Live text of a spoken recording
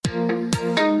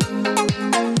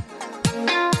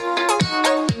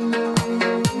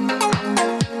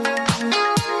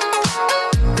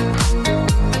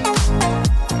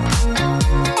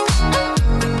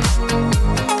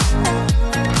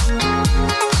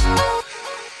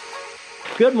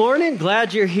Good morning.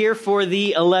 Glad you're here for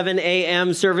the 11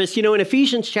 a.m. service. You know, in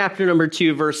Ephesians chapter number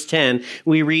 2, verse 10,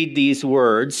 we read these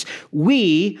words,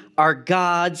 "We are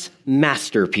God's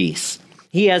masterpiece.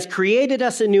 He has created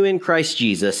us anew in Christ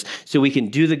Jesus so we can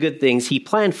do the good things he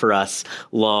planned for us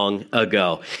long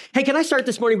ago." Hey, can I start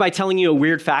this morning by telling you a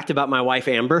weird fact about my wife,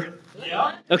 Amber?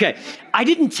 Yeah. Okay, I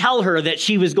didn't tell her that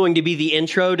she was going to be the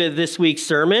intro to this week's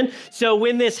sermon. So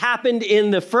when this happened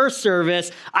in the first service,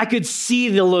 I could see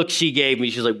the look she gave me.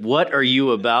 She's like, "What are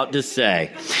you about to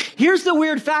say?" Here's the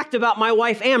weird fact about my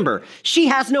wife, Amber. She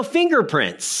has no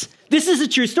fingerprints. This is a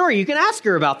true story. You can ask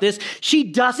her about this. She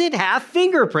doesn't have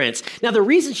fingerprints. Now, the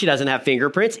reason she doesn't have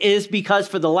fingerprints is because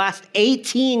for the last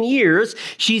 18 years,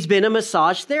 she's been a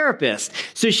massage therapist.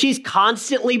 So she's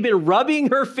constantly been rubbing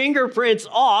her fingerprints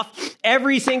off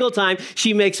every single time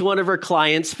she makes one of her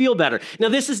clients feel better. Now,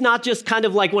 this is not just kind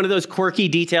of like one of those quirky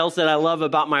details that I love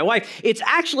about my wife. It's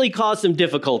actually caused some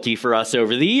difficulty for us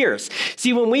over the years.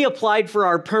 See, when we applied for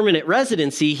our permanent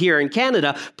residency here in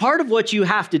Canada, part of what you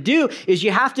have to do is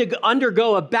you have to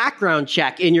undergo a background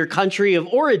check in your country of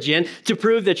origin to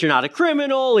prove that you're not a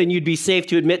criminal and you'd be safe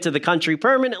to admit to the country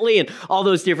permanently and all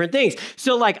those different things.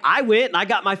 So like I went and I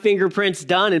got my fingerprints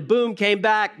done and boom, came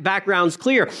back, background's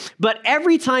clear. But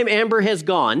every time Amber has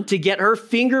gone to get her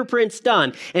fingerprints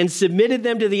done and submitted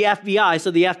them to the FBI so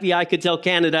the FBI could tell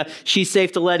Canada she's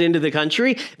safe to let into the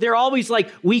country, they're always like,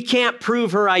 "We can't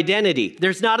prove her identity.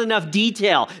 There's not enough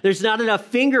detail. There's not enough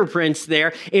fingerprints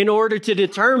there in order to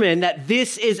determine that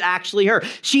this is actually her."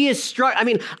 She is struck. I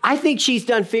mean, I think she's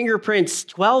done fingerprints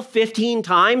 12, 15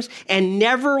 times, and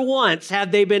never once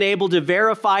have they been able to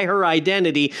verify her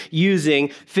identity using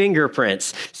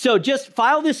fingerprints. So just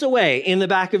file this away in the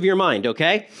back of your mind,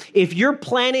 okay? If you're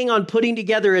planning on putting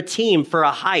together a team for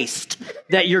a heist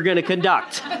that you're going to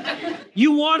conduct,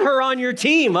 you want her on your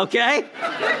team, okay?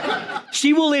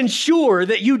 She will ensure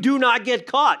that you do not get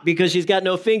caught because she's got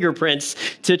no fingerprints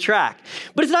to track.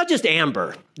 But it's not just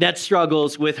Amber that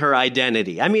struggles with her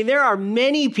identity. I mean, there are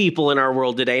many people in our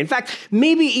world today. In fact,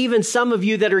 maybe even some of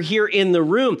you that are here in the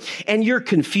room, and you're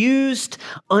confused,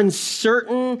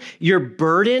 uncertain, you're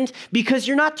burdened because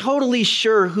you're not totally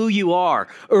sure who you are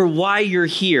or why you're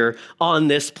here on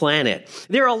this planet.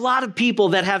 There are a lot of people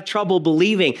that have trouble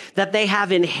believing that they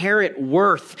have inherent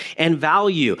worth and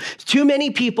value. Too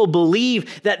many people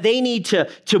believe that they need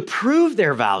to prove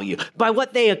their value by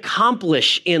what they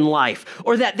accomplish in life,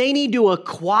 or that they need to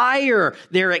acquire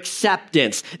their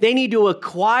acceptance. They need to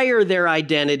acquire their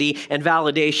identity and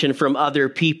validation from other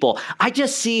people. I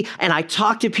just see, and I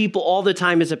talk to people all the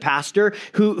time as a pastor,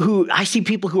 who I see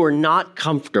people who are not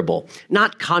comfortable,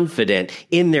 not confident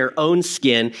in their own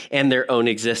skin and their own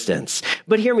existence.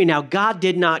 But hear me now, God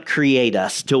did not create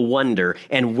us to wonder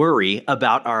and worry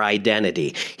about our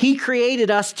identity. He created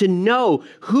us to know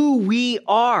who we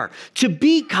are, to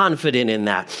be confident in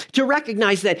that, to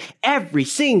recognize that every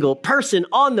single person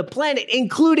on the planet,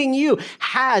 including you,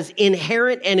 has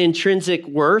inherent and intrinsic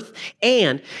worth,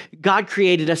 and God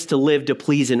created us to live to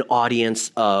please an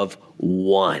audience of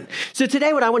one. So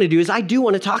today what I want to do is I do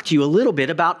want to talk to you a little bit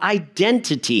about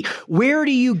identity. Where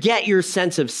do you get your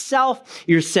sense of self,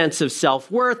 your sense of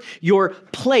self-worth, your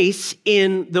place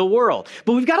in the world?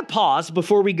 But we've got to pause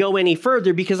before we go any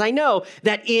further, because I know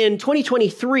that in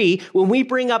 2023, when we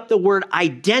bring up the word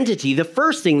identity, the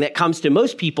first thing that comes to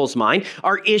most people's mind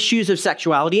are issues of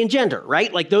sexuality and gender,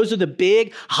 right? Like those are the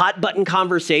big hot button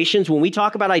conversations. When we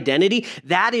talk about identity,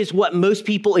 that is what most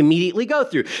people immediately go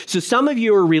through. So some of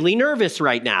you are really nervous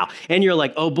right now. And you're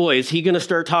like, "Oh boy, is he going to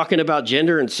start talking about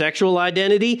gender and sexual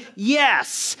identity?"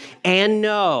 Yes and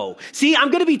no. See, I'm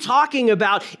going to be talking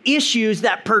about issues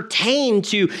that pertain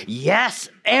to, yes,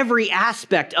 every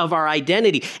aspect of our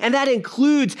identity. And that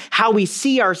includes how we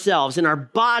see ourselves and our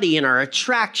body and our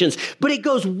attractions. But it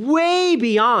goes way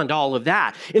beyond all of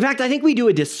that. In fact, I think we do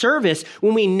a disservice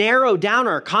when we narrow down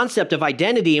our concept of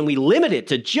identity and we limit it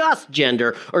to just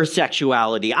gender or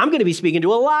sexuality. I'm going to be speaking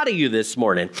to a lot of you this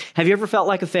morning. Have you ever felt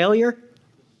like a failure?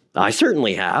 I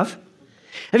certainly have.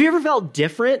 Have you ever felt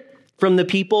different from the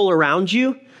people around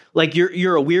you? Like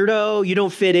you're a weirdo, you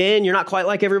don't fit in, you're not quite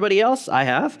like everybody else? I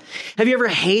have. Have you ever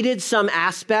hated some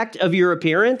aspect of your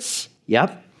appearance?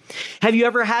 Yep. Have you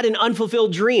ever had an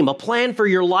unfulfilled dream, a plan for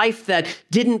your life that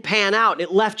didn't pan out?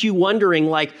 It left you wondering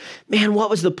like, man, what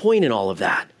was the point in all of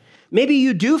that? Maybe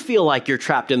you do feel like you're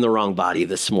trapped in the wrong body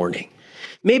this morning.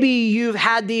 Maybe you've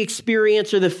had the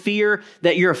experience or the fear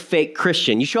that you're a fake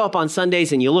Christian. You show up on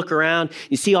Sundays and you look around,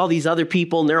 you see all these other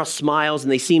people and they're all smiles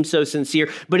and they seem so sincere.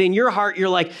 But in your heart, you're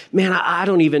like, man, I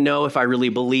don't even know if I really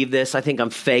believe this. I think I'm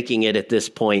faking it at this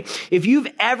point. If you've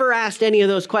ever asked any of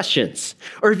those questions,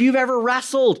 or if you've ever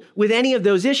wrestled with any of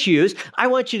those issues, I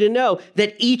want you to know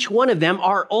that each one of them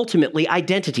are ultimately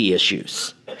identity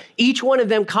issues. Each one of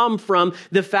them come from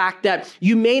the fact that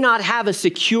you may not have a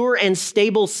secure and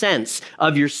stable sense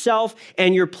of yourself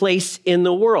and your place in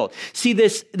the world. See,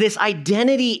 this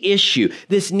identity issue,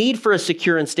 this need for a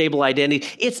secure and stable identity,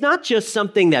 it's not just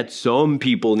something that some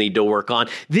people need to work on.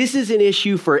 This is an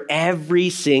issue for every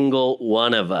single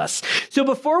one of us. So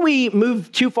before we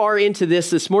move too far into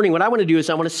this morning, what I want to do is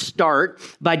I want to start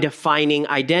by defining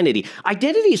identity.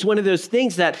 Identity is one of those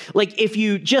things that, like, if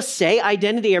you just say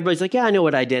identity, everybody's like, yeah, I know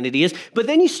what identity is. But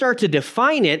then you start to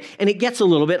define it and it gets a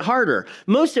little bit harder.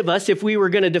 Most of us, if we were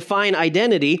going to define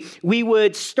identity, we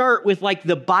would start with like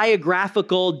the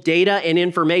biographical data and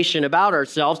information about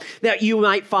ourselves that you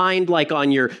might find like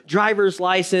on your driver's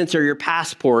license or your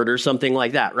passport or something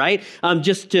like that, right?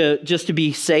 Just to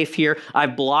be safe here,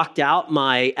 I've blocked out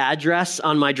my address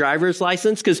on my driver's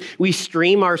license because we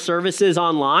stream our services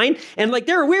online and like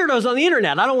there are weirdos on the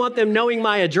internet. I don't want them knowing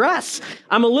my address.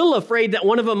 I'm a little afraid that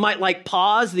one of them might like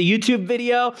pause the YouTube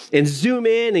video and zoom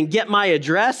in and get my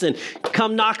address and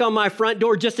come knock on my front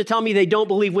door just to tell me they don't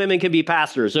believe women can be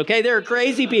pastors, okay? There are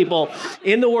crazy people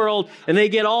in the world and they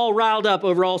get all riled up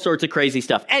over all sorts of crazy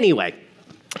stuff. Anyway,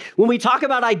 when we talk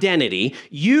about identity,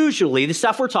 usually the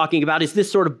stuff we're talking about is this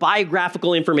sort of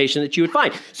biographical information that you would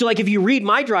find. So like if you read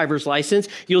my driver's license,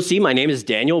 you'll see my name is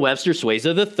Daniel Webster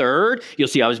Sueza III. You'll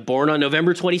see I was born on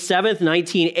November 27th,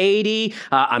 1980.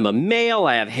 I'm a male.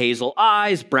 I have hazel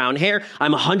eyes, brown hair.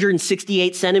 I'm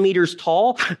 168 centimeters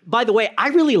tall. By the way, I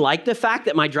really like the fact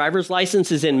that my driver's license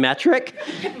is in metric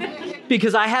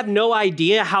because I have no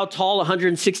idea how tall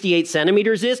 168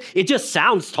 centimeters is. It just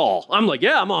sounds tall. I'm like,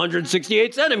 yeah, I'm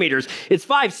 168 centimeters. It's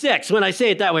 5'6". When I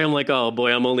say it that way, I'm like, oh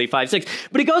boy, I'm only 5'6".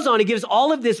 But it goes on, it gives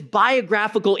all of this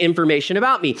biographical information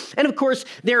about me. And of course,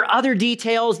 there are other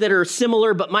details that are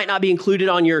similar but might not be included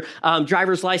on your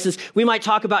driver's license. We might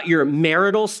talk about your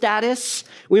marital status.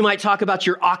 We might talk about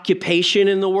your occupation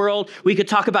in the world. We could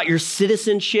talk about your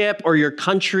citizenship or your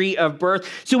country of birth.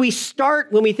 So we start,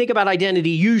 when we think about identity,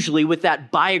 usually with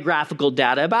that biographical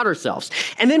data about ourselves.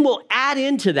 And then we'll add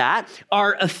into that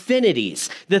our affinities,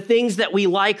 the things that we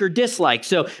like or dislike.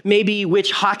 So maybe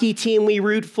which hockey team we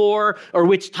root for or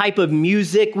which type of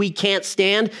music we can't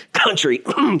stand. Country.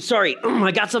 Sorry,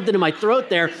 I got something in my throat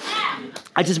there.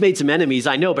 I just made some enemies,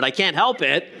 I know, but I can't help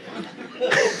it.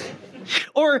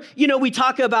 Or, we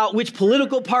talk about which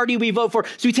political party we vote for.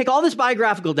 So we take all this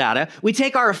biographical data, we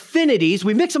take our affinities,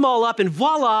 we mix them all up, and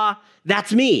voila,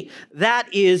 that's me.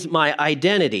 That is my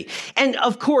identity. And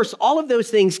of course, all of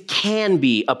those things can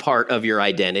be a part of your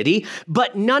identity,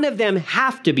 but none of them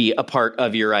have to be a part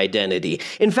of your identity.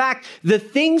 In fact, the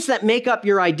things that make up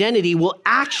your identity will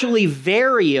actually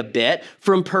vary a bit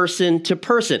from person to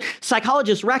person.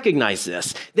 Psychologists recognize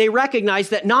this. They recognize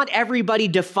that not everybody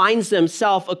defines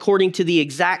themselves according to the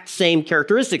exact same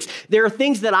characteristics. There are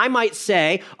things that I might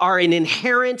say are an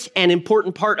inherent and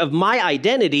important part of my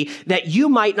identity that you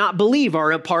might not believe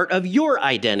are a part of your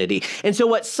identity. And so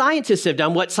what scientists have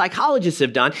done, what psychologists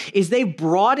have done, is they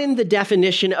broaden the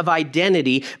definition of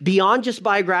identity beyond just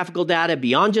biographical data,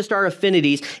 beyond just our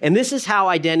affinities. And this is how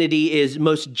identity is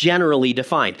most generally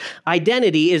defined.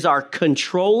 Identity is our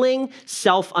controlling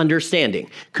self-understanding.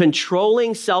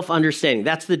 Controlling self-understanding.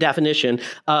 That's the definition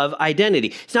of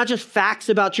identity. It's not just facts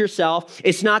about yourself.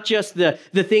 It's not just the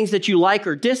things that you like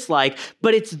or dislike,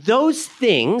 but it's those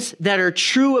things that are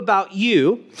true about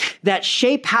you that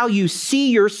shape how you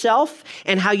see yourself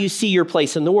and how you see your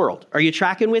place in the world. Are you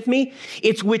tracking with me?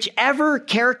 It's whichever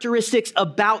characteristics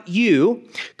about you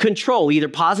control, either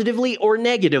positively or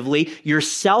negatively, your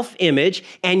self-image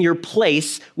and your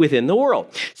place within the world.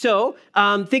 So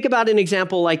think about an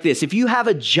example like this. If you have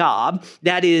a job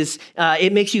that is,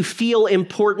 it makes you feel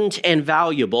important and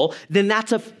valuable, then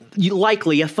that's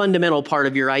likely a fundamental part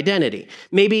of your identity.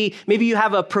 Maybe you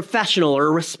have a professional or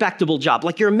a respectable job,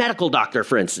 like you're a medical doctor,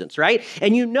 for instance, right?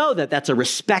 And you know that that's a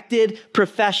respected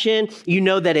profession. You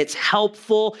know that it's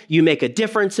helpful. You make a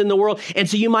difference in the world. And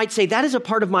so you might say, that is a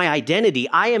part of my identity.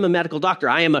 I am a medical doctor.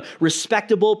 I am a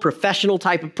respectable, professional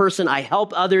type of person. I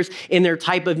help others in their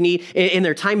type of need, in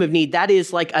their time of need. That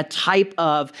is like a type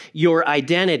of your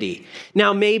identity.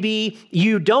 Now, maybe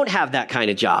you don't have that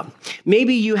kind of job.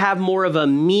 Maybe you have more of a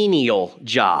menial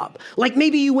job. Like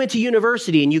maybe you went to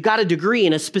university and you got a degree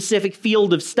in a specific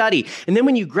field of study. And then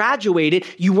when you graduated,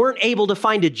 you weren't able to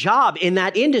find a job in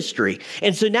that industry.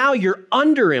 And so now you're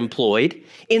underemployed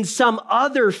in some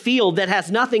other field that has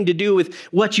nothing to do with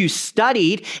what you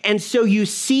studied. And so you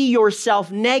see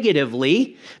yourself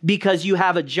negatively because you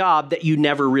have a job that you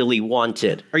never really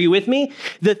wanted. Are you with me?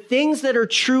 The things that are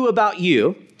true about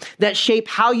you that shape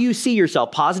how you see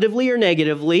yourself positively or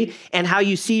negatively and how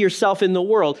you see yourself in the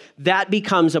world, that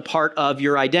becomes a part of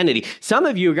your identity. Some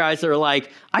of you guys are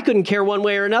like, I couldn't care one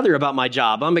way or another about my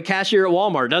job. I'm a cashier at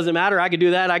Walmart. Doesn't matter. I could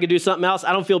do that. I could do something else.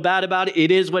 I don't feel bad about it.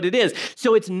 It is what it is.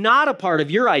 So it's not a part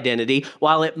of your identity,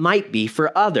 while it might be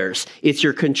for others. It's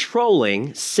your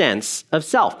controlling sense of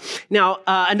self. Now,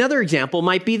 another example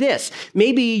might be this.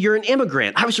 Maybe you're an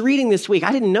immigrant. I was reading this week.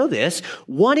 I didn't know this.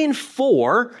 1 in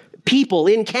 4 people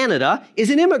in Canada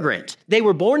is an immigrant. They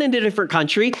were born in a different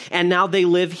country and now they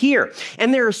live here.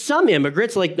 And there are some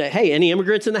immigrants, like, hey, any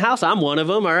immigrants in the house? I'm one of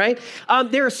them, all right?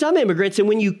 There are some immigrants, and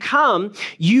when you come,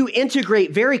 you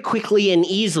integrate very quickly and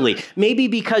easily. Maybe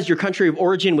because your country of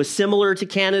origin was similar to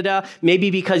Canada,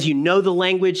 maybe because you know the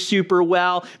language super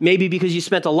well, maybe because you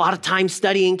spent a lot of time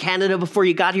studying Canada before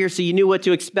you got here, so you knew what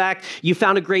to expect. You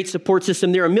found a great support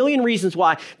system. There are a million reasons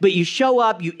why, but you show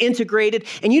up, you integrated,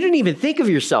 and you didn't even think of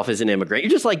yourself as an immigrant.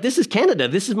 You're just like, this is Canada.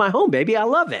 This is my home, baby. I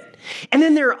love it. And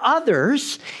then there are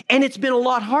others, and it's been a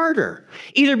lot harder,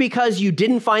 either because you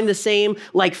didn't find the same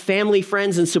like family,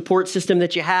 friends, and support system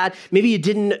that you had. Maybe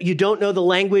you don't know the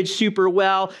language super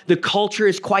well. The culture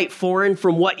is quite foreign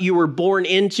from what you were born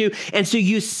into. And so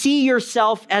you see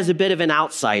yourself as a bit of an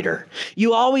outsider.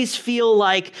 You always feel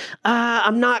like,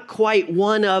 I'm not quite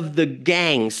one of the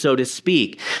gang, so to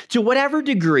speak. To whatever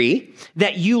degree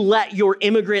that you let your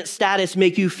immigrant status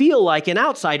make you feel like an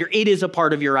outsider, it is a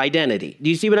part of your identity. Do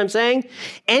you see what I'm saying?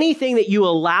 Anything that you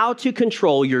allow to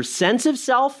control your sense of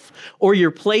self or your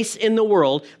place in the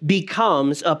world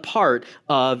becomes a part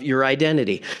of your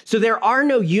identity. So there are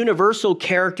no universal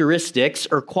characteristics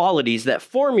or qualities that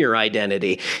form your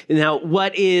identity. Now,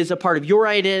 what is a part of your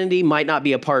identity might not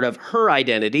be a part of her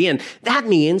identity. And that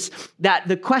means that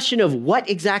the question of what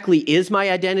exactly is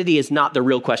my identity is not the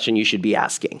real question you should be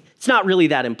asking. It's not really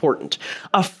that important.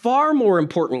 A far more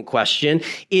important question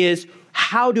is,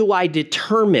 how do I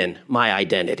determine my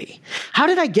identity? How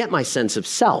did I get my sense of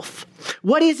self?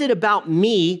 What is it about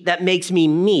me that makes me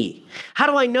me? How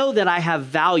do I know that I have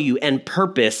value and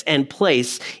purpose and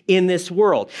place in this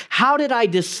world? How did I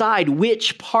decide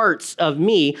which parts of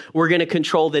me were going to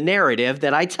control the narrative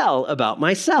that I tell about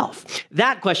myself?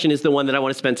 That question is the one that I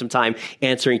want to spend some time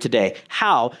answering today.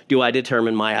 How do I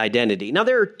determine my identity? Now,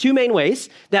 there are 2 main ways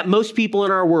that most people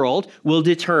in our world will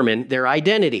determine their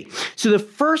identity. So the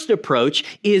first approach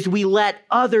is we let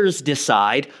others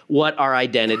decide what our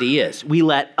identity is. We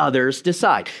let others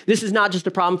decide. This is not just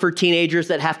a problem for teenagers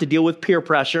that have to deal with peer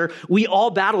pressure. We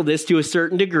all battle this to a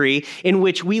certain degree, in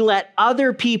which we let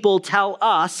other people tell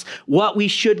us what we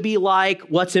should be like,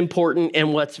 what's important,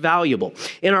 and what's valuable.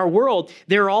 In our world,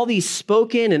 there are all these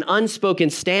spoken and unspoken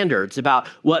standards about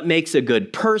what makes a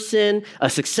good person, a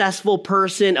successful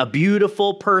person, a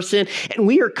beautiful person, and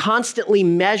we are constantly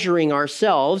measuring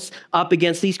ourselves up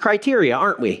against these criteria,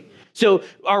 aren't we? So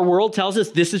our world tells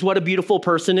us this is what a beautiful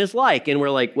person is like. And we're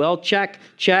like, well, check,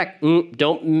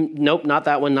 nope, not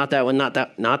that one, not that one, not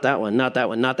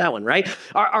that one, right?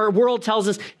 Our world tells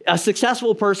us a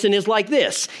successful person is like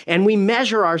this. And we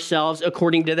measure ourselves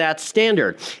according to that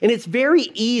standard. And it's very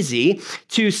easy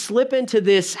to slip into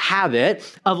this habit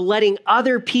of letting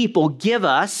other people give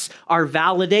us our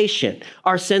validation,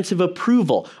 our sense of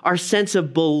approval, our sense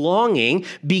of belonging,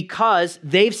 because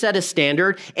they've set a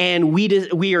standard and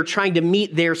we are trying to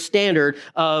meet their standard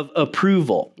of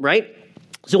approval, right?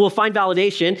 So we'll find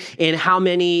validation in how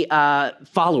many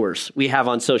followers we have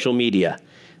on social media.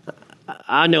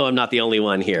 I know I'm not the only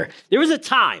one here. There was a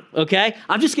time, okay?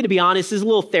 I'm just going to be honest. This is a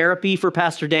little therapy for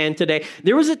Pastor Dan today.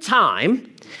 There was a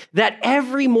time that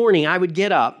every morning I would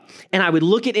get up and I would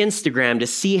look at Instagram to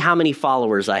see how many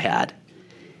followers I had.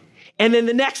 And then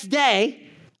the next day,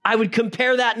 I would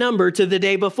compare that number to the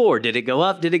day before. Did it go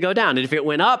up? Did it go down? And if it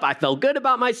went up, I felt good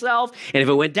about myself. And if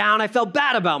it went down, I felt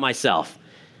bad about myself.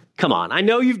 Come on, I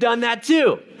know you've done that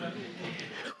too.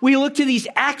 We look to these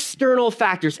external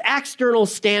factors, external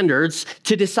standards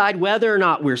to decide whether or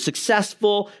not we're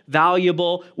successful,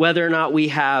 valuable, whether or not we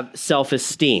have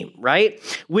self-esteem, right?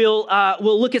 We'll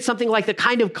look at something like the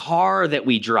kind of car that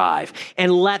we drive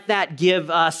and let that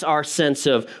give us our sense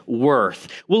of worth.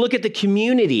 We'll look at the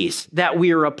communities that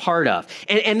we are a part of,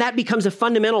 and that becomes a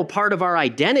fundamental part of our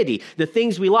identity, the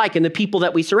things we like and the people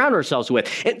that we surround ourselves with.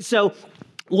 And so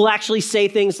will actually say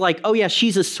things like, oh yeah,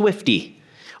 she's a Swiftie,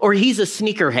 or he's a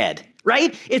sneakerhead,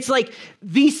 right? It's like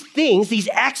these things, these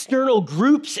external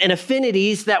groups and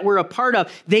affinities that we're a part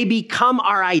of, they become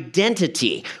our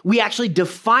identity. We actually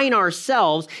define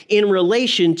ourselves in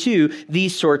relation to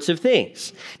these sorts of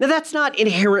things. Now, that's not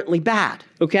inherently bad,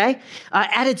 okay?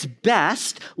 At its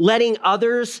best, letting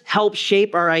others help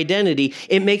shape our identity,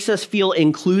 it makes us feel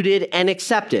included and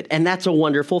accepted, and that's a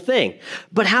wonderful thing.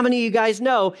 But how many of you guys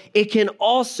know it can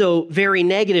also very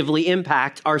negatively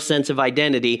impact our sense of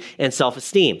identity and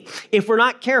self-esteem? If we're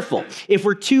not careful, if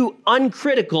we're too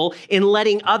uncritical in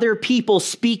letting other people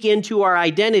speak into our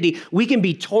identity, we can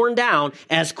be torn down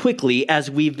as quickly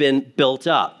as we've been built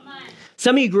up.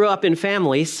 Some of you grew up in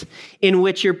families in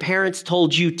which your parents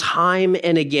told you time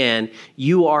and again,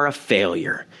 you are a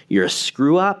failure. You're a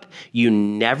screw up. You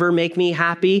never make me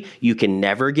happy. You can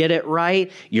never get it right.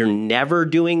 You're never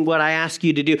doing what I ask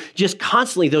you to do. Just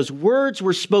constantly, those words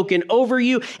were spoken over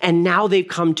you, and now they've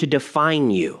come to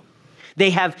define you.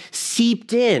 They have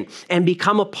seeped in and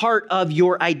become a part of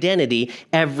your identity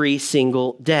every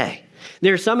single day.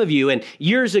 There are some of you, and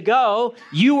years ago,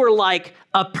 you were like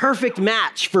a perfect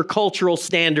match for cultural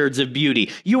standards of beauty.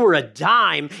 You were a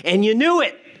dime, and you knew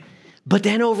it. But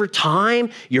then over time,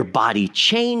 your body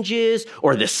changes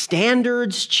or the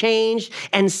standards change,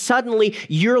 and suddenly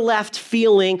you're left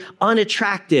feeling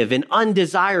unattractive and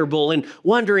undesirable and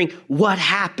wondering what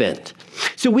happened.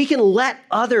 So we can let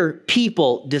other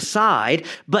people decide,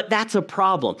 but that's a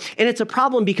problem. And it's a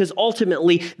problem because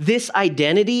ultimately this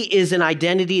identity is an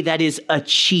identity that is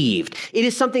achieved. It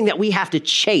is something that we have to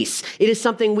chase. It is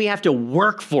something we have to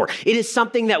work for. It is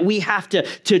something that we have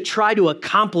to try to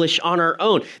accomplish on our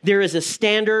own. There is a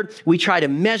standard. We try to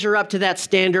measure up to that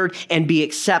standard and be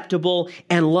acceptable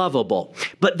and lovable.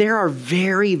 But there are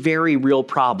very, very real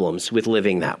problems with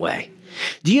living that way.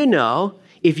 Do you know,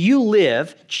 if you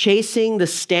live chasing the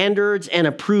standards and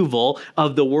approval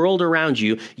of the world around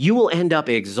you, you will end up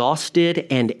exhausted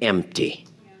and empty.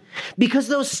 Because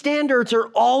those standards are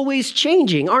always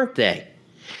changing, aren't they?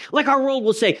 Like our world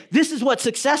will say, this is what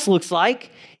success looks like.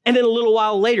 And then a little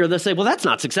while later, they'll say, well, that's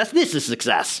not success. This is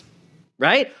success,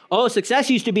 right? Oh,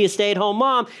 success used to be a stay-at-home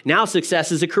mom. Now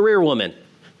success is a career woman.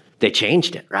 They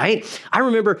changed it, right? I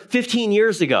remember 15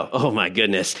 years ago, oh my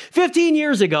goodness, 15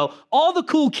 years ago, all the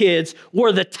cool kids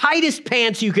wore the tightest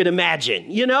pants you could imagine,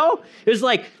 you know? It was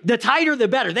like, the tighter the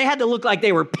better. They had to look like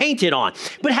they were painted on.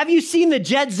 But have you seen the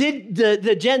Gen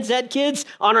Z kids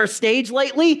on our stage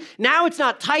lately? Now it's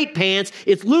not tight pants,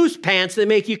 it's loose pants that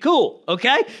make you cool,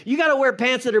 okay? You gotta wear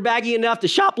pants that are baggy enough to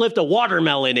shoplift a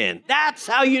watermelon in. That's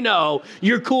how you know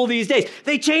you're cool these days.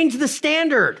 They changed the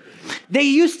standard. They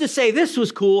used to say this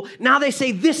was cool. Now they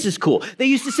say this is cool. They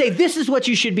used to say this is what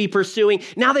you should be pursuing.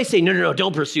 Now they say, no,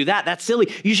 don't pursue that. That's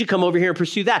silly. You should come over here and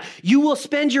pursue that. You will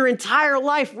spend your entire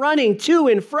life running to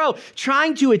and fro,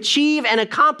 trying to achieve and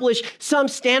accomplish some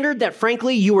standard that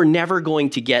frankly you were never going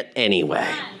to get anyway.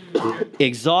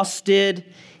 Exhausted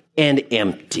and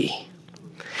empty.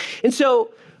 And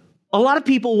so a lot of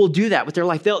people will do that with their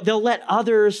life. They'll let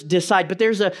others decide, but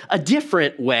there's a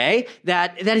different way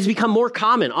that has become more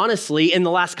common, honestly, in the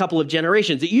last couple of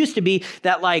generations. It used to be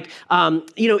that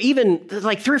even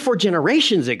like 3 or 4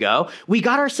 generations ago, we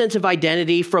got our sense of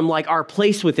identity from like our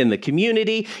place within the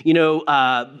community,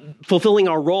 fulfilling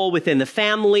our role within the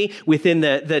family, within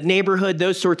the neighborhood,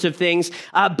 those sorts of things.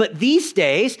 But these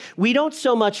days, we don't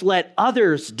so much let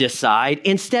others decide.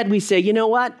 Instead, we say, you know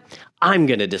what? I'm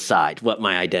going to decide what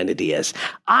my identity is.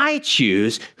 I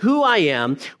choose who I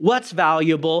am, what's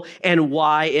valuable, and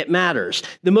why it matters.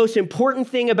 The most important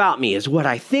thing about me is what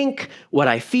I think, what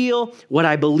I feel, what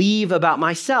I believe about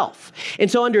myself. And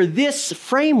so under this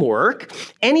framework,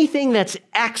 anything that's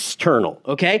external,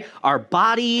 okay, our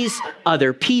bodies,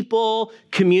 other people,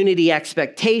 community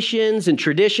expectations and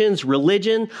traditions,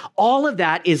 religion, all of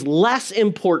that is less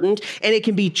important, and it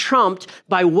can be trumped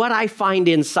by what I find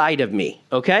inside of me,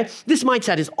 okay? This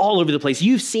mindset is all over the place.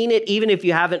 You've seen it, even if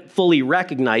you haven't fully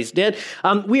recognized it.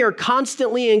 We are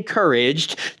constantly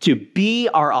encouraged to be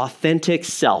our authentic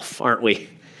self, aren't we?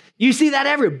 You see that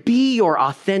everywhere. Be your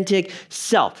authentic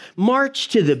self. March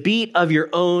to the beat of your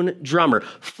own drummer.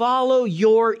 Follow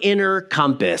your inner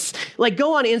compass. Like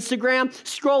go on Instagram,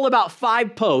 scroll about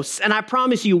 5 posts, and I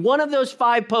promise you, one of those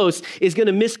 5 posts is going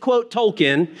to misquote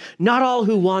Tolkien. Not all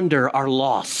who wander are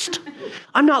lost.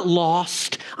 I'm not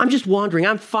lost. I'm just wandering.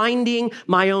 I'm finding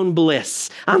my own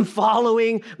bliss. I'm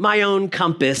following my own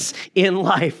compass in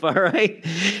life, all right?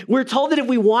 We're told that if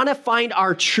we want to find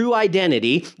our true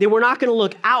identity, then we're not going to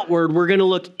look outward, we're going to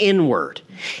look inward.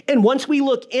 And once we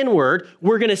look inward,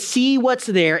 we're going to see what's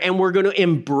there and we're going to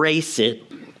embrace it.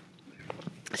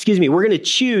 we're going to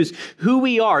choose who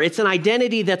we are. It's an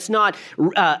identity that's not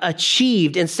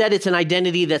achieved. Instead, it's an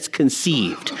identity that's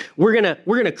conceived. We're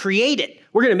going to create it.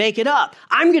 We're going to make it up.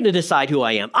 I'm going to decide who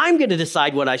I am. I'm going to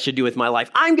decide what I should do with my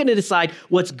life. I'm going to decide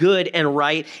what's good and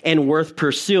right and worth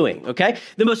pursuing, okay?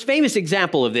 The most famous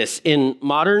example of this in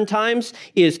modern times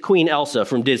is Queen Elsa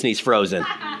from Disney's Frozen.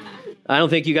 I don't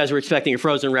think you guys were expecting a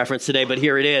Frozen reference today, but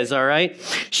here it is, all right?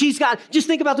 Just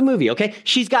think about the movie, okay?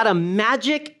 She's got a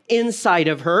magic inside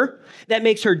of her that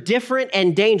makes her different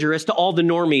and dangerous to all the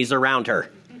normies around her.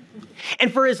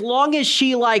 And for as long as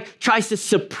she tries to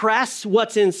suppress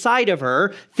what's inside of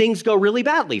her, things go really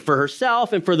badly for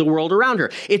herself and for the world around her.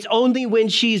 It's only when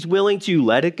she's willing to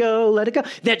let it go,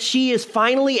 that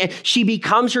she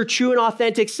becomes her true and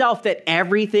authentic self, that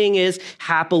everything is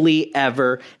happily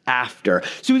ever after.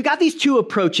 So we've got these two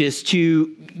approaches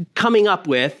to coming up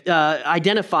with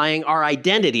identifying our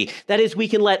identity. That is, we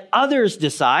can let others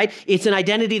decide. It's an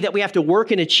identity that we have to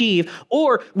work and achieve,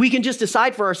 or we can just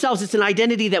decide for ourselves. It's an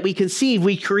identity that we conceive,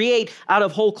 we create out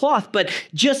of whole cloth. But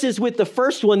just as with the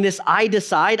first one, this I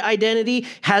decide identity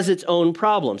has its own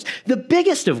problems. The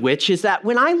biggest of which is that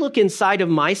when I look inside of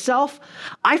myself,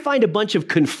 I find a bunch of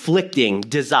conflicting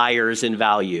desires and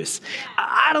values.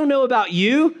 I don't know about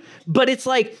you, but it's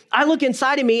like I look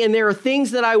inside of me and there are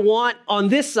things that I want on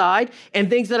this side and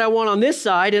things that I want on this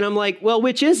side. And I'm like, well,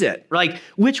 which is it?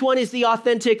 Which one is the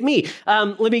authentic me?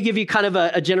 Let me give you kind of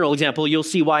a general example. You'll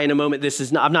see why in a moment.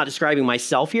 I'm not describing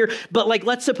myself here, but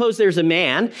let's suppose there's a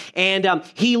man and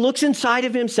he looks inside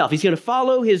of himself. He's going to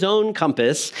follow his own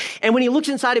compass. And when he looks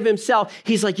inside of himself,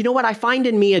 he's like, you know what? I find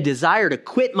in me a desire to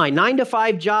quit my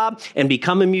 9-to-5 job and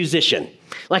become a musician.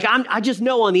 I just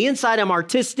know on the inside I'm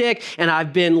artistic and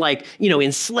I've been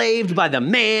enslaved by the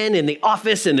man in the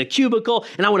office and the cubicle,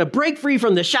 and I want to break free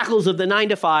from the shackles of the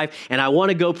 9-to-5 and I want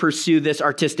to go pursue this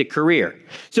artistic career.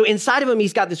 So inside of him,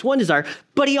 he's got this one desire,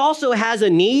 but he also has a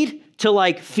need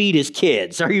to feed his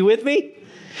kids. Are you with me?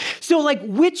 So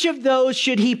which of those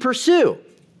should he pursue?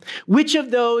 Which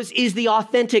of those is the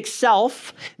authentic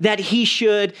self that he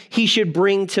should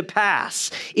bring to pass?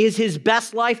 Is his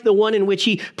best life the one in which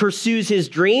he pursues his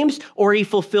dreams or he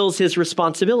fulfills his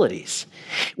responsibilities?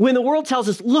 When the world tells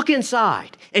us, look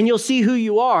inside and you'll see who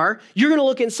you are, you're going to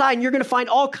look inside and you're going to find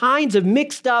all kinds of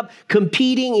mixed up,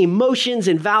 competing emotions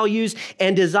and values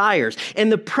and desires.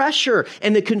 And the pressure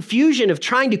and the confusion of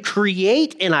trying to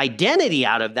create an identity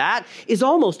out of that is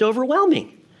almost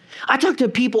overwhelming. I talk to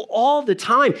people all the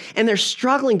time, and they're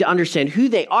struggling to understand who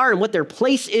they are and what their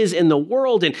place is in the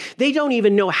world, and they don't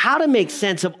even know how to make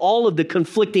sense of all of the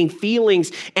conflicting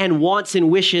feelings and wants and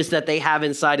wishes that they have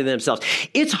inside of themselves.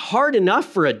 It's hard enough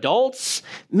for adults.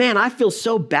 Man, I feel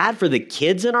so bad for the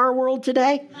kids in our world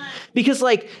today, because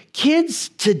kids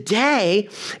today,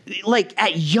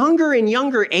 at younger and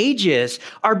younger ages,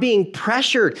 are being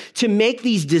pressured to make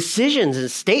these decisions and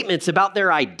statements about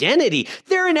their identity.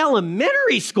 They're in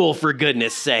elementary school, for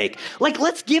goodness sake.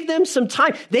 Let's give them some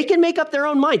time. They can make up their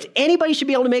own minds. Anybody should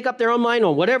be able to make up their own mind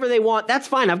on whatever they want. That's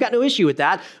fine. I've got no issue with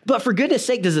that. But for goodness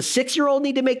sake, does a 6-year-old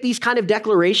need to make these kind of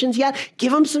declarations yet?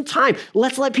 Give them some time.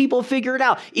 Let's let people figure it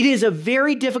out. It is a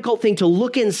very difficult thing to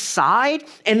look inside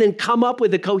and then come up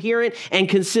with a coherent and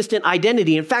consistent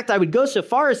identity. In fact, I would go so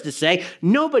far as to say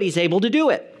nobody's able to do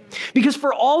it. Because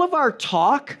for all of our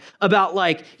talk about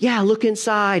look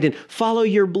inside and follow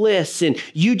your bliss and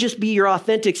you just be your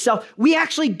authentic self, we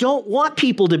actually don't want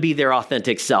people to be their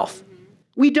authentic self.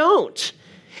 We don't.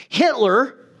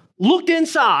 Hitler looked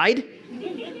inside.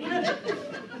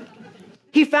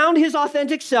 He found his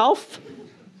authentic self.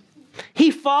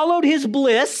 He followed his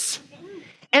bliss.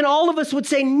 And all of us would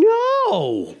say,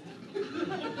 no.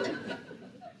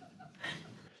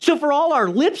 So for all our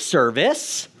lip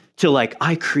service to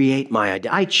I create my identity,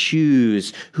 I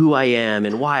choose who I am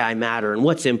and why I matter and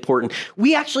what's important,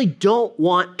 we actually don't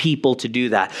want people to do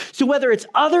that. So whether it's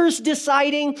others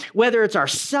deciding, whether it's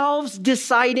ourselves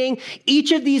deciding,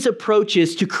 each of these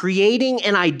approaches to creating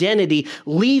an identity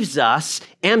leaves us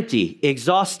empty,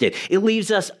 exhausted. It leaves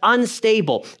us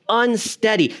unstable,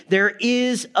 unsteady. There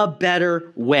is a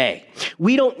better way.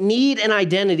 We don't need an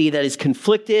identity that is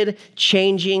conflicted,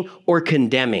 changing, or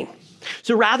condemning.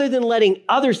 So rather than letting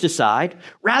others decide,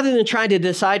 rather than trying to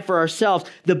decide for ourselves,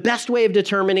 the best way of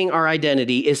determining our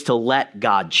identity is to let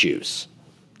God choose.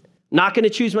 Not going to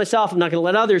choose myself. I'm not going to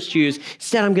let others choose.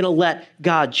 Instead, I'm going to let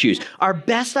God choose. Our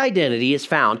best identity is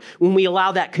found when we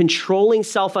allow that controlling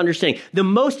self-understanding. The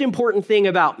most important thing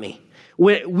about me,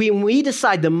 when we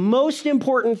decide the most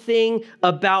important thing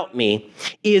about me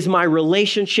is my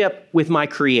relationship with my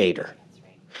Creator.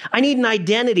 I need an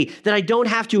identity that I don't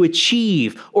have to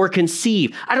achieve or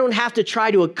conceive. I don't have to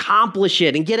try to accomplish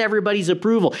it and get everybody's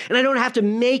approval. And I don't have to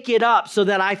make it up so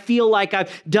that I feel like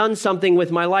I've done something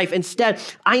with my life. Instead,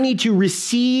 I need to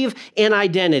receive an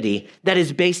identity that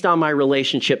is based on my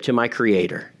relationship to my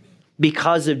Creator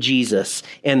because of Jesus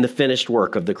and the finished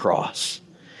work of the cross.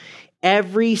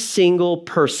 Every single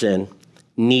person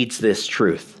needs this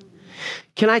truth.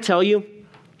 Can I tell you?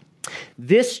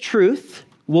 This truth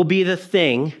will be the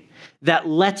thing that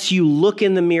lets you look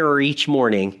in the mirror each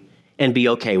morning and be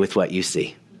okay with what you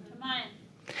see. Come on.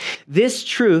 This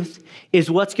truth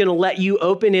is what's going to let you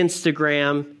open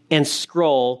Instagram and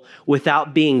scroll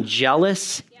without being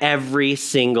jealous every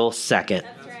single second.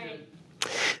 That's right.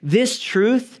 This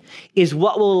truth is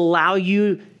what will allow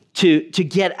you to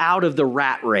get out of the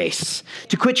rat race,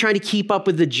 to quit trying to keep up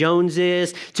with the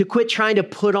Joneses, to quit trying to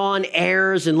put on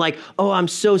airs and like, oh, I'm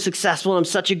so successful, I'm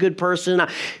such a good person.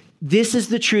 This is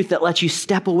the truth that lets you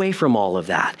step away from all of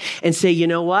that and say, you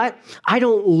know what? I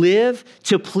don't live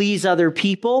to please other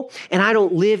people, and I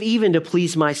don't live even to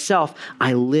please myself.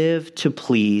 I live to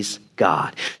please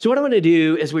God. So what I want to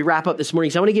do as we wrap up this morning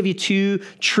is I want to give you two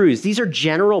truths. These are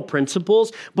general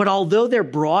principles, but although they're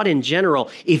broad in general,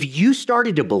 if you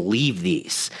started to believe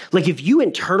these, like if you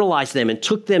internalized them and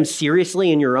took them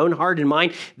seriously in your own heart and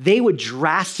mind, they would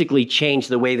drastically change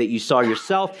the way that you saw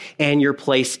yourself and your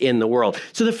place in the world.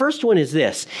 So the first one is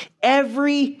this: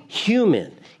 every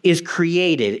human is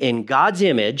created in God's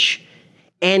image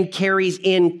and carries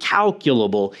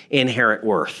incalculable inherent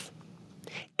worth.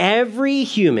 Every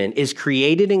human is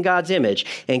created in God's image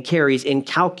and carries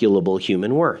incalculable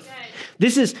human worth.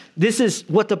 This is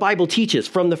what the Bible teaches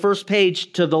from the first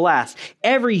page to the last.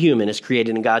 Every human is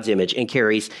created in God's image and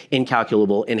carries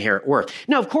incalculable inherent worth.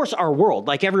 Now, of course, our world,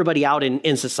 like everybody out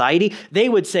in society, they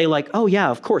would say like, oh yeah,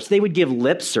 of course. They would give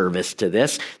lip service to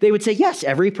this. They would say, yes,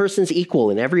 every person's equal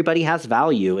and everybody has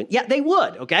value. And yeah, they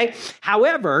would, okay?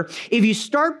 However, if you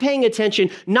start paying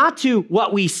attention not to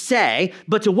what we say,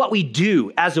 but to what we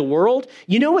do as a world,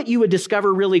 you know what you would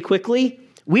discover really quickly?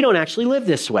 We don't actually live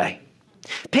this way.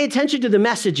 Pay attention to the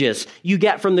messages you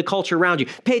get from the culture around you.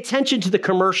 Pay attention to the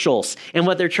commercials and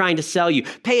what they're trying to sell you.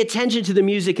 Pay attention to the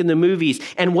music and the movies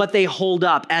and what they hold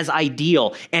up as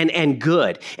ideal and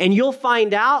good. And you'll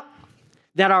find out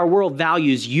that our world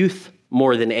values youth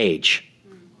more than age.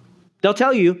 They'll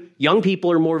tell you young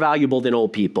people are more valuable than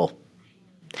old people.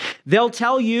 They'll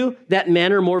tell you that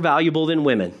men are more valuable than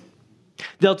women.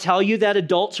 They'll tell you that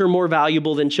adults are more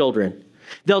valuable than children.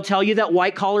 They'll tell you that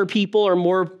white-collar people are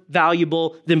more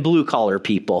valuable than blue-collar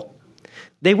people.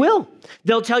 They will.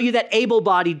 They'll tell you that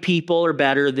able-bodied people are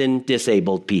better than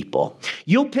disabled people.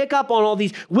 You'll pick up on all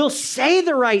these. We'll say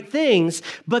the right things,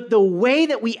 but the way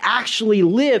that we actually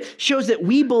live shows that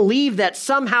we believe that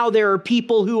somehow there are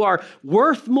people who are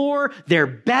worth more, they're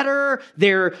better,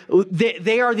 they are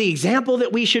the example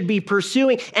that we should be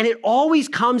pursuing, and it always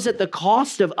comes at the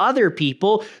cost of other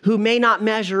people who may not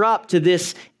measure up to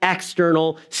this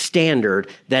external standard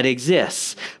that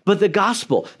exists. But the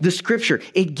gospel, the scripture,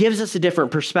 it gives us a different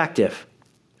perspective.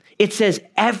 It says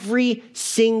every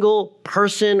single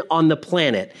person on the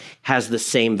planet has the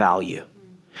same value.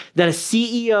 That a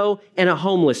CEO and a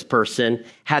homeless person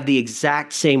have the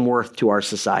exact same worth to our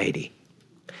society.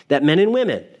 That men and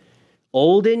women,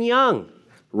 old and young,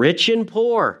 rich and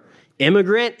poor,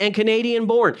 immigrant and Canadian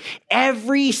born,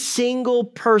 every single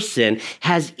person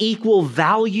has equal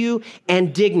value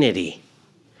and dignity.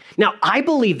 Now, I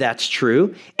believe that's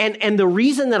true. And the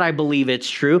reason that I believe it's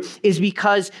true is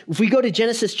because if we go to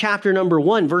Genesis chapter number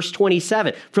 1, verse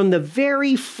 27, from the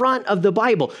very front of the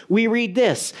Bible, we read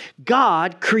this: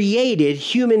 God created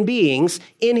human beings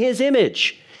in his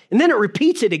image. And then it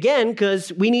repeats it again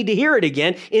because we need to hear it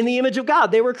again. In the image of God,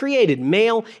 they were created.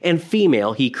 Male and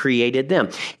female, he created them.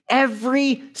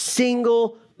 Every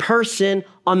single person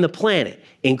on the planet,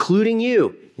 including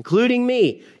you, including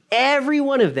me, every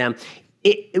one of them,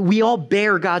 we all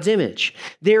bear God's image.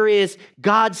 There is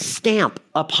God's stamp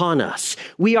upon us.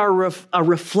 We are a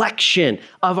reflection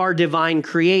of our divine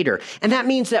creator. And that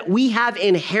means that we have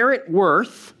inherent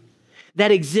worth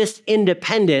that exists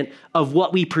independent of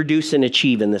what we produce and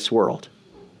achieve in this world.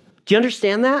 Do you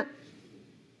understand that?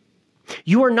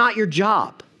 You are not your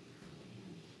job.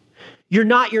 You're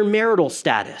not your marital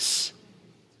status.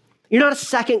 You're not a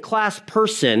second-class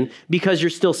person because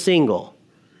you're still single.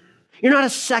 You're not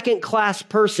a second-class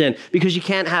person because you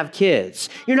can't have kids.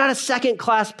 You're not a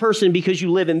second-class person because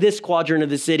you live in this quadrant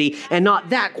of the city and not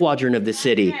that quadrant of the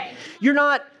city. You're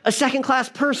not a second-class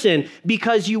person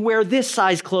because you wear this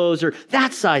size clothes or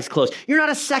that size clothes. You're not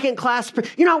a second-class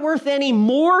person. You're not worth any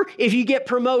more if you get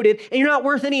promoted, and you're not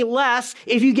worth any less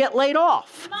if you get laid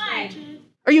off.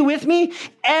 Are you with me?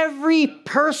 Every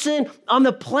person on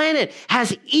the planet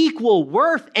has equal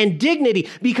worth and dignity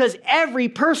because every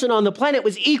person on the planet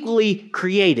was equally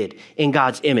created in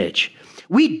God's image.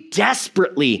 We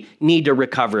desperately need to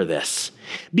recover this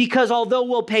because although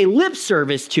we'll pay lip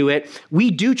service to it,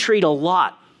 we do treat a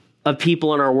lot of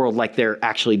people in our world like they're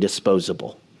actually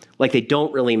disposable, like they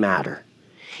don't really matter.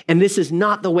 And this is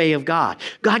not the way of God.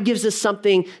 God gives us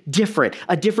something different,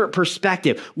 a different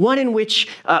perspective, one in which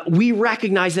we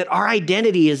recognize that our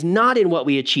identity is not in what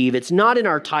we achieve. It's not in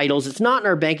our titles. It's not in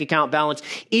our bank account balance.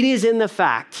 It is in the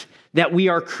fact that we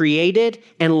are created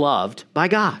and loved by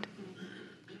God.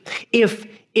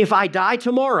 If I die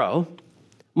tomorrow,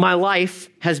 my life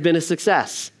has been a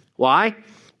success. Why?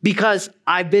 Because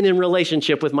I've been in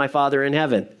relationship with my Father in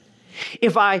heaven.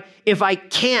 If I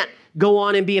can't go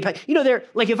on and be a,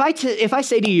 like if I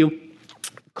say to you,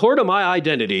 core to my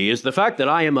identity is the fact that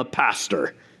I am a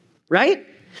pastor, right?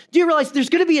 Do you realize there's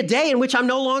going to be a day in which I'm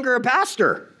no longer a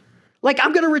pastor? Like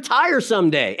I'm going to retire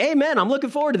someday. Amen. I'm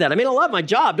looking forward to that. I mean, I love my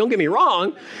job. Don't get me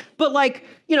wrong. But I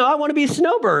want to be a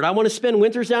snowbird. I want to spend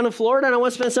winters down in Florida and I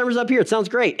want to spend summers up here. It sounds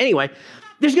great. Anyway,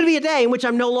 there's going to be a day in which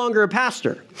I'm no longer a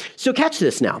pastor. So catch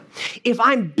this now. If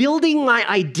I'm building my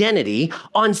identity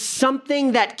on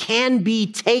something that can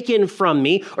be taken from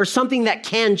me or something that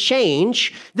can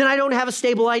change, then I don't have a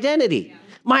stable identity.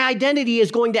 My identity is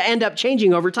going to end up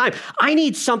changing over time. I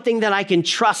need something that I can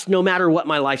trust no matter what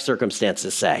my life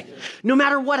circumstances say. No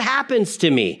matter what happens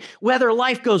to me, whether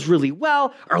life goes really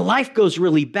well or life goes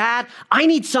really bad, I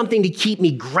need something to keep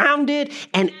me grounded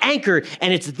and anchored.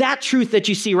 And it's that truth that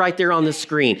you see right there on the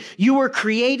screen. You were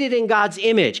created in God's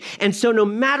image. And so no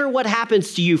matter what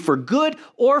happens to you for good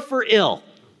or for ill,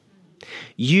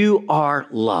 you are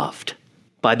loved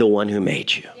by the one who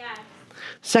made you. Yes.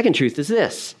 Second truth is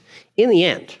this. In the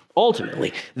end,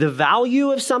 ultimately, the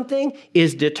value of something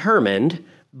is determined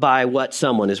by what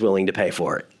someone is willing to pay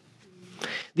for it.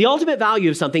 The ultimate value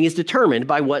of something is determined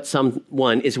by what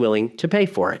someone is willing to pay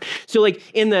for it. So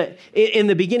in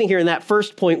the beginning here, in that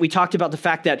first point, we talked about the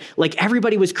fact that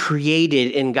everybody was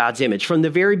created in God's image. From the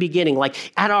very beginning,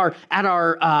 at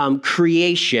our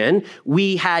creation,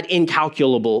 we had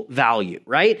incalculable value,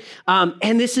 right?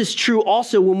 And this is true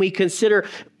also when we consider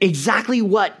exactly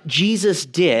what Jesus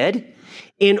did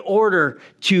in order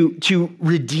to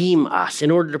redeem us, in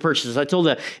order to purchase us. I told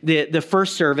the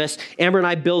first service, Amber and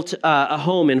I built a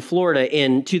home in Florida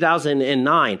in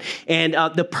 2009. And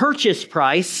the purchase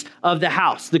price of the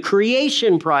house, the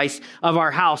creation price of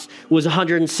our house was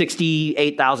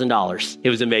 $168,000. It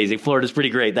was amazing. Florida's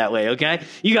pretty great that way, okay?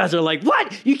 You guys are like,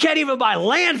 what? You can't even buy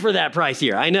land for that price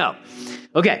here. I know.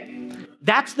 Okay.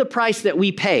 That's the price that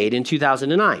we paid in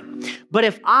 2009. But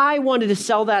if I wanted to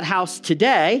sell that house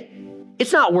today,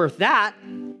 it's not worth that.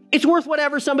 It's worth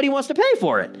whatever somebody wants to pay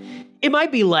for it. It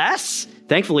might be less.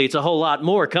 Thankfully, it's a whole lot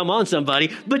more. Come on,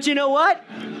 somebody. But you know what?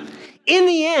 In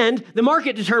the end, the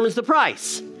market determines the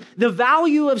price. The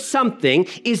value of something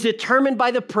is determined by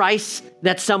the price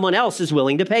that someone else is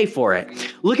willing to pay for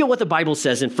it. Look at what the Bible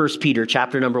says in 1 Peter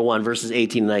chapter number 1, verses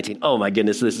 18 and 19. Oh my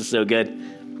goodness, this is so good.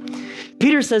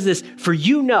 Peter says this, for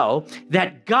you know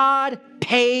that God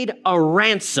paid a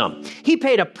ransom. He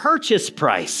paid a purchase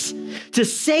price to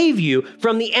save you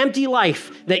from the empty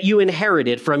life that you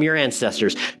inherited from your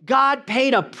ancestors. God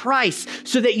paid a price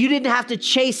so that you didn't have to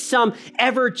chase some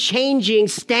ever-changing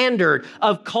standard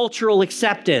of cultural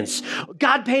acceptance.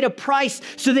 God paid a price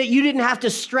so that you didn't have to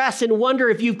stress and wonder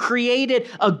if you've created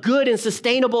a good and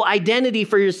sustainable identity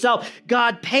for yourself.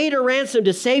 God paid a ransom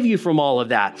to save you from all of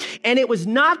that. And it was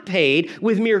not paid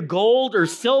with mere gold or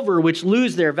silver, which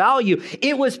lose their value.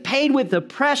 It was paid with the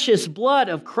precious blood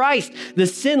of Christ, the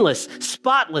sinless,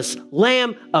 spotless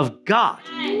Lamb of God.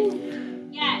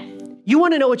 Yes. You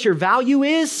want to know what your value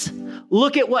is?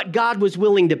 Look at what God was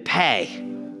willing to pay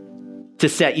to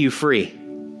set you free.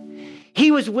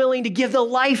 He was willing to give the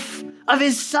life of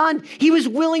his son. He was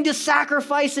willing to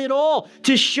sacrifice it all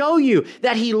to show you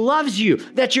that he loves you,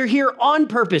 that you're here on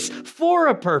purpose, for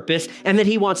a purpose, and that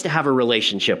he wants to have a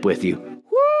relationship with you.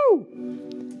 Woo!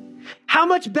 How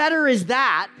much better is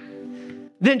that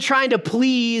than trying to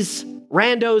please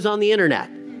randos on the internet?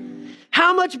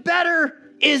 How much better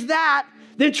is that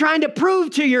than trying to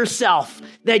prove to yourself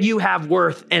that you have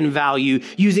worth and value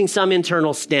using some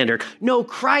internal standard? No,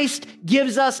 Christ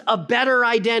gives us a better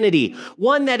identity,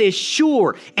 one that is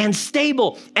sure and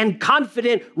stable and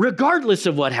confident regardless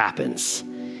of what happens.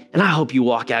 And I hope you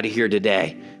walk out of here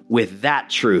today with that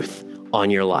truth on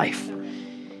your life.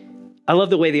 I love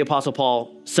the way the Apostle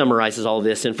Paul summarizes all of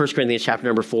this in 1 Corinthians chapter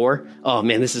number 4. Oh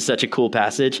man, this is such a cool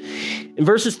passage. In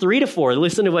verses 3-4,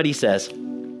 listen to what he says.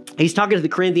 He's talking to the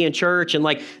Corinthian church, and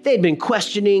they had been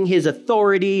questioning his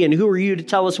authority and who are you to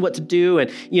tell us what to do?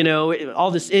 And all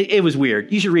this, it was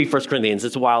weird. You should read 1 Corinthians.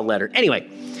 It's a wild letter. Anyway,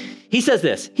 he says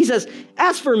this. He says,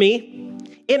 as for me,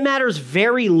 it matters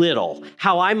very little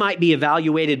how I might be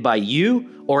evaluated by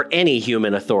you or any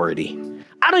human authority.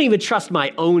 I don't even trust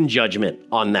my own judgment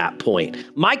on that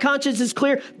point. My conscience is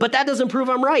clear, but that doesn't prove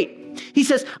I'm right. He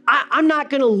says, I'm not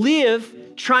going to live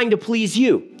trying to please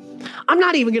you. I'm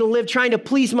not even going to live trying to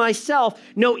please myself.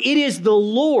 No, it is the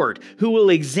Lord who will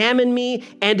examine me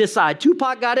and decide.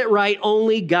 Tupac got it right.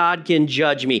 Only God can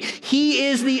judge me. He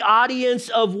is the audience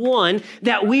of one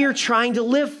that we are trying to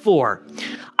live for.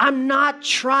 I'm not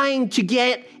trying to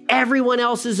get everyone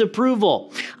else's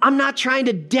approval. I'm not trying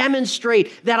to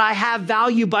demonstrate that I have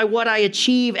value by what I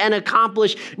achieve and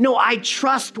accomplish. No, I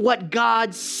trust what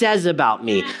God says about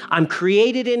me. I'm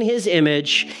created in his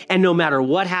image, and no matter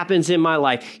what happens in my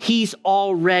life, he's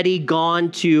already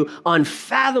gone to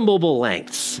unfathomable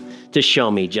lengths to show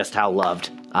me just how loved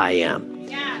I am.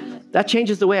 Yeah. That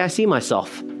changes the way I see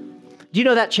myself. Do you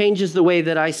know that changes the way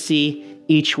that I see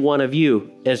each one of you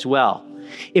as well?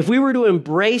 If we were to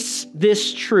embrace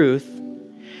this truth,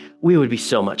 we would be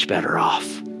so much better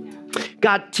off.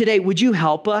 God, today, would you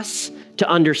help us to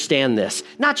understand this,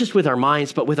 not just with our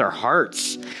minds, but with our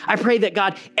hearts? I pray that,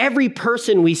 God, every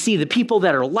person we see, the people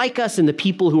that are like us and the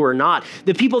people who are not,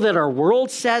 the people that our world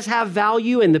says have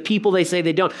value and the people they say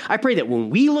they don't, I pray that when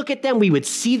we look at them, we would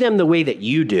see them the way that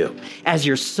you do, as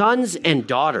your sons and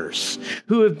daughters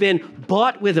who have been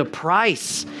bought with a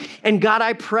price. And God,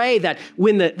 I pray that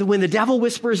when the devil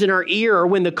whispers in our ear or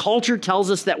when the culture tells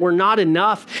us that we're not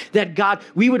enough, that God,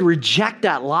 we would reject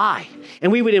that lie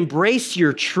and we would embrace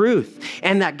your truth,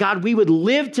 and that God, we would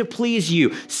live to please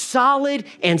you, solid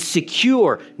and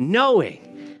secure,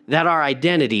 knowing that our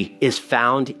identity is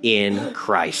found in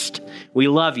Christ. We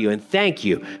love you and thank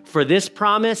you for this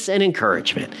promise and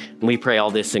encouragement. And we pray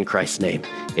all this in Christ's name.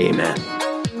 Amen.